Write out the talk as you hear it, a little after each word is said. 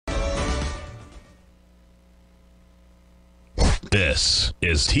This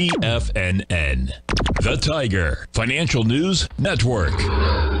is TFNN, the Tiger Financial News Network.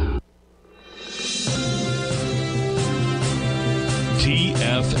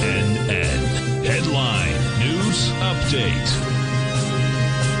 TFNN Headline News Update.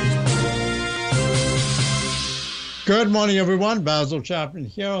 Good morning, everyone. Basil Chapman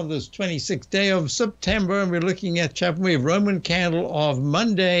here on this 26th day of September, and we're looking at Chapman. We have Roman candle of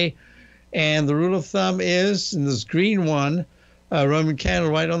Monday, and the rule of thumb is, in this green one, Roman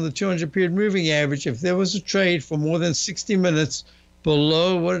candle right on the 200-period moving average. If there was a trade for more than 60 minutes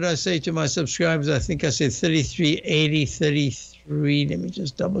below, what did I say to my subscribers? I think I said 33.80, 33. Let me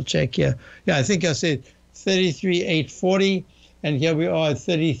just double check here. Yeah, I think I said 33.840, and here we are at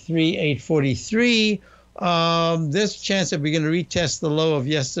 33.843. There's a chance that we're going to retest the low of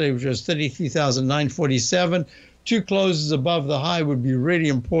yesterday, which was 33,947. Two closes above the high would be really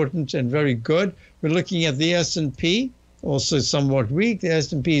important and very good. We're looking at the S&P, also somewhat weak. The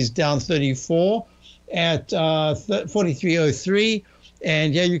S&P is down 34 at 4303.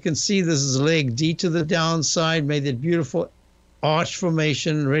 And yeah, you can see this is leg D to the downside, made that beautiful arch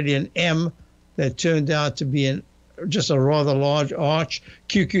formation, really an M that turned out to be just a rather large arch.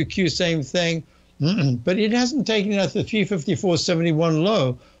 QQQ, same thing. But it hasn't taken out the 354.71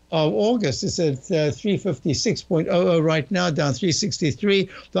 low of August. It's at 356.00 right now, down 363.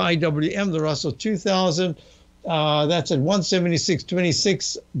 The IWM, the Russell 2000, that's at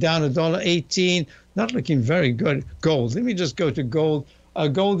 176.26, down $1.18. Not looking very good. Gold. Let me just go to gold.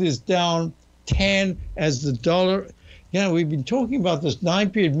 Gold is down 10 as the dollar. You know, we've been talking about this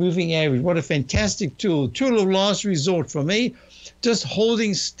 9-period moving average. What a fantastic tool. Tool of last resort for me. Just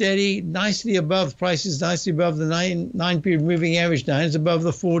holding steady, nicely above prices, nicely above the 9-period moving average. 9 is above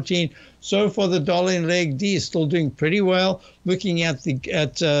the 14. So far, the dollar in leg D is still doing pretty well. Looking at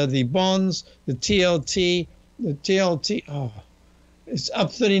the bonds, the TLT, it's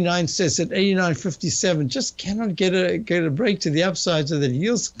up 39 cents at 89.57. Just cannot get a break to the upside, so that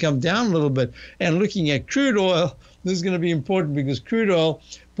yields come down a little bit. And looking at crude oil, this is going to be important because crude oil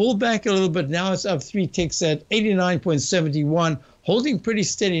pulled back a little bit. Now it's up 3 ticks at 89.71, holding pretty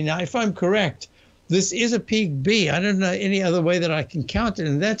steady. Now, if I'm correct, this is a peak B. I don't know any other way that I can count it,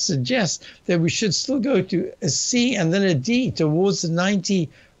 and that suggests that we should still go to a C and then a D towards the 90,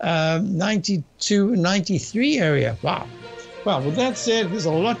 92, 93 area. Wow. Well, with that said, there's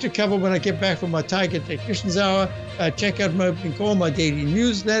a lot to cover when I get back from my Tiger Technicians Hour. Check out my opening call, my daily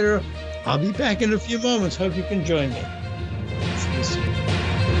newsletter. I'll be back in a few moments. Hope you can join me. See you soon.